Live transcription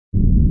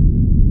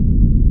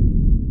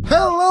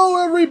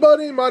Hello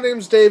everybody, my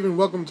name's Dave and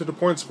welcome to the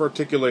Points of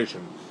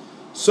Articulation.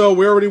 So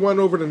we already went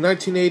over the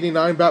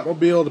 1989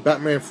 Batmobile, the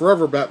Batman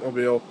Forever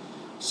Batmobile.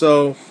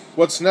 So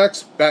what's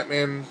next?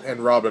 Batman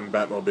and Robin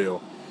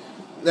Batmobile.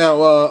 Now,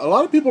 a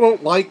lot of people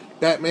don't like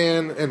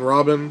Batman and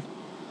Robin.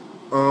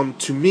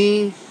 To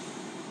me,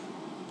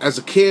 as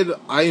a kid,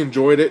 I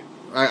enjoyed it.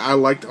 I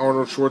liked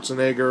Arnold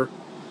Schwarzenegger.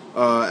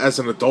 As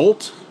an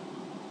adult,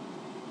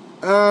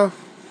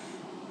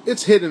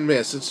 it's hit and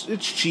miss.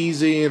 It's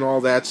cheesy and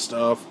all that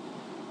stuff.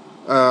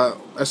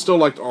 I still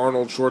liked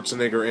Arnold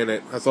Schwarzenegger in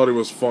it. I thought he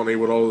was funny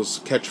with all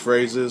his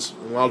catchphrases.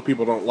 A lot of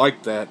people don't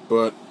like that,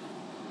 but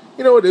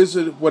you know, it is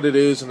what it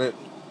is, and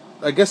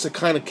I guess it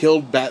kind of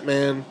killed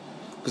Batman,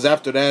 because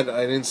after that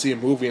I didn't see a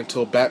movie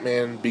until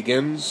Batman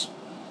Begins.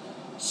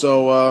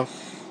 So,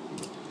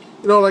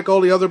 you know, like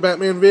all the other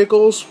Batman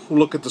vehicles, we'll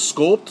look at the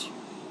sculpt,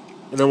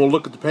 and then we'll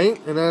look at the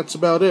paint, and that's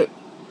about it.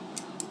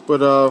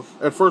 But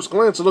at first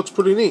glance, it looks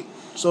pretty neat.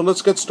 So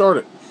let's get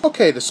started.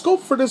 Okay, the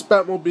sculpt for this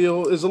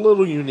Batmobile is a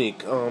little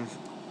unique. I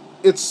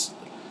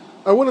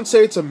wouldn't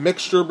say it's a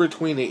mixture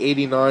between the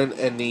 89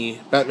 and the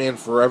Batman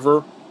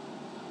Forever,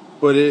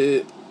 but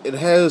it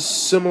has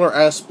similar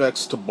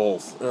aspects to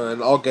both,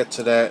 and I'll get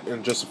to that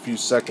in just a few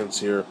seconds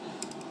here.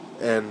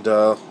 And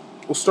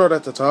we'll start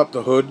at the top,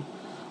 the hood.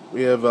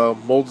 We have a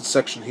molded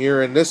section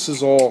here, and this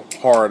is all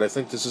hard. I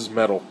think this is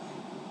metal.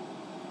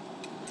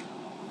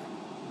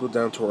 Go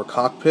down to our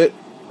cockpit,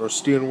 our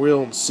steering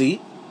wheel and seat.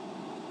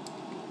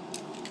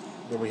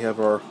 Then we have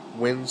our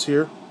winds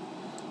here.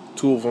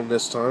 Two of them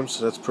this time,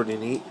 so that's pretty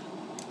neat.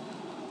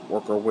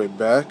 Work our way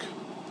back.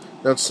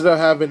 Now, instead of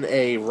having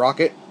a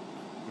rocket,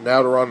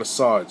 now they're on the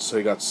sides, so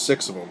you got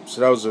 6 of them.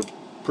 So that was a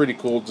pretty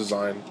cool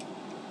design.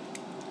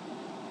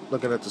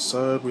 Looking at the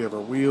side, we have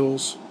our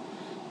wheels,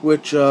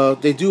 which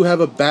they do have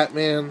a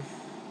Batman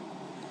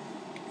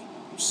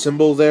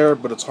symbol there,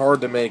 but it's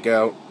hard to make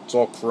out. It's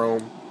all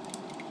chrome.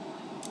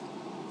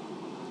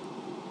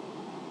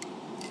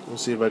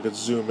 Let's see if I could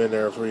zoom in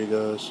there for you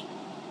guys.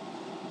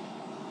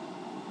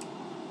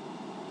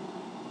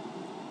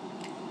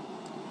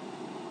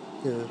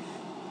 Yeah.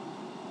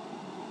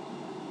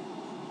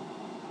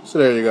 So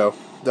there you go.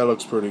 That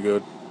looks pretty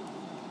good.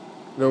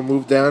 Now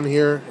move down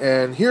here,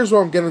 and here's what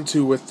I'm getting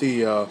to with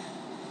the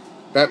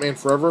Batman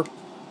Forever.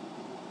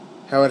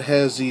 How it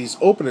has these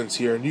openings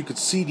here, and you could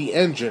see the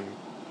engine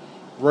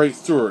right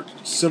through it,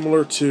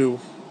 similar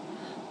to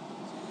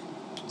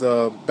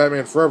the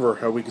Batman Forever,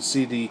 how we could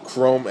see the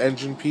chrome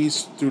engine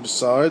piece through the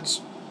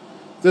sides.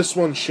 This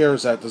one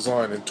shares that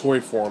design in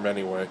toy form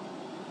anyway.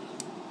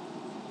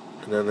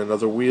 And then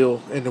another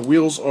wheel, and the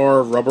wheels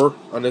are rubber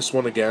on this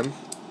one again.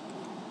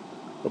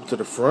 Up to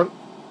the front,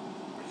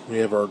 we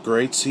have our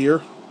grates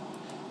here,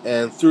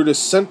 and through this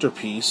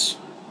centerpiece,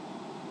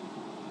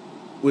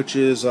 which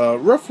is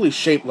roughly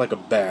shaped like a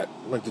bat,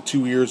 like the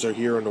 2 ears are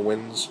here in the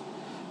wings,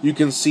 you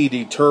can see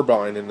the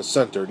turbine in the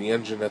center, the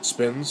engine that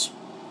spins.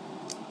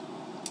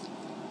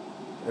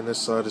 And this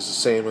side is the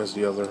same as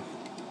the other.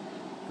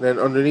 And then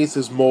underneath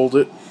is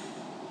molded.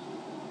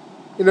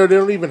 You know, they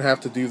don't even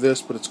have to do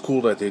this, but it's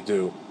cool that they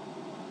do.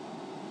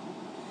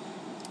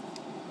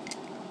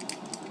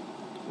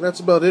 And that's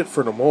about it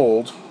for the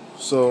mold.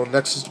 So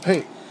next is the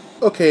paint.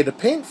 Okay, the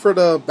paint for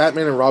the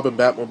Batman and Robin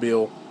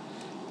Batmobile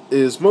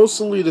is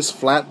mostly this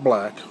flat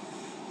black.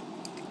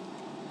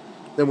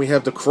 Then we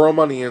have the chrome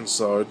on the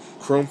inside,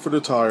 chrome for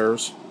the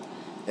tires,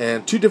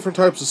 and 2 different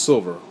types of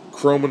silver.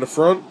 Chrome in the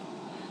front,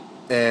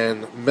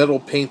 and metal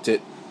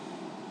painted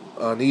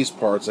on these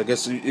parts. I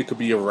guess it could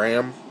be a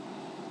ram.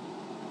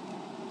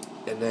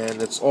 And then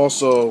it's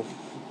also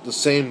the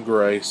same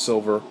gray,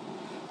 silver,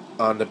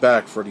 on the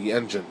back for the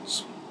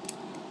engines.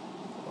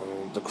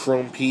 The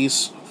chrome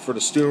piece for the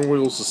steering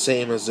wheel is the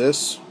same as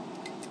this.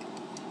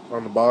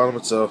 On the bottom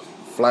it's a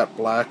flat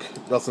black,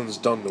 nothing's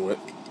done to it.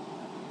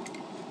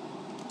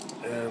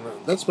 And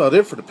that's about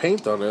it for the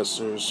paint on this.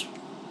 There's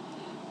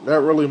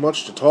not really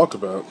much to talk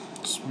about.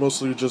 It's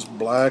mostly just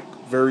black,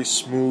 very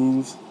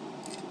smooth.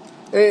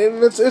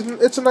 And it's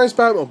a nice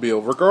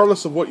Batmobile,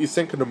 regardless of what you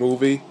think of the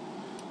movie.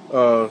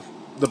 The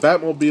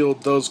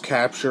Batmobile does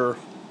capture,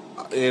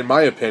 in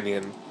my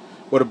opinion,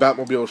 what a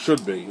Batmobile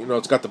should be. You know,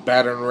 it's got the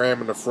battering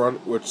ram in the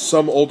front, which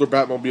some older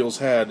Batmobiles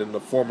had in the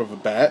form of a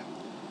bat,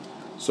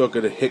 so it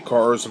could hit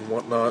cars and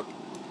whatnot.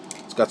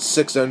 It's got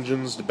 6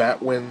 engines, the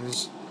bat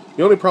wins.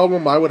 The only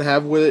problem I would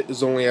have with it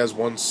is it only has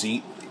 1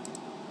 seat.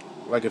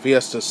 Like, if he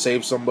has to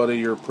save somebody,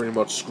 you're pretty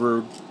much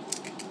screwed.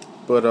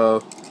 But,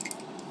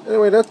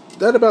 anyway,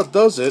 that about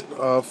does it.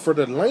 For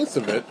the length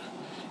of it,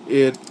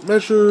 it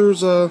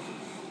measures, I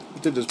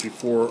did this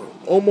before,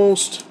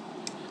 almost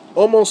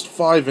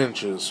 5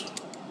 inches.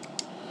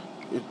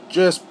 It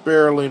just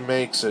barely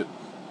makes it,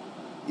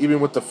 even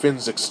with the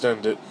fins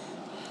extended.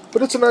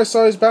 But it's a nice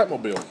sized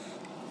Batmobile.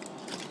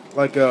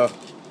 Like,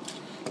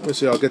 let me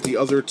see, I'll get the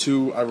other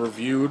 2 I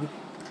reviewed.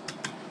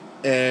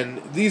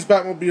 And these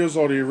Batmobiles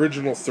are the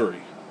original 3.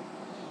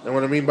 And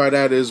what I mean by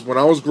that is, when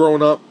I was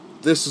growing up,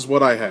 this is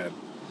what I had.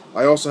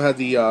 I also had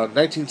the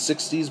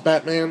 1960s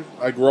Batman.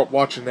 I grew up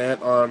watching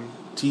that on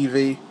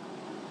TV.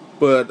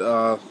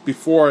 But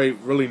before I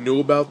really knew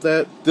about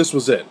that, this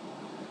was it.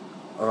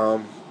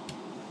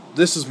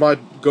 This is my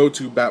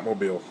go-to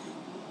Batmobile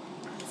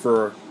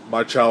for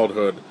my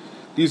childhood.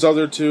 These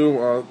other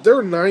two,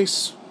 they're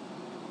nice,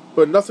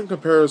 but nothing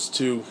compares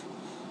to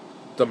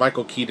the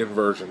Michael Keaton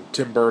version,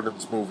 Tim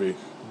Burton's movie,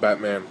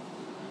 Batman.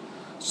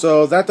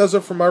 So that does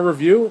it for my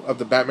review of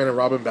the Batman and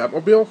Robin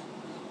Batmobile.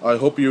 I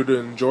hope you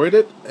enjoyed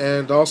it,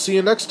 and I'll see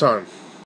you next time.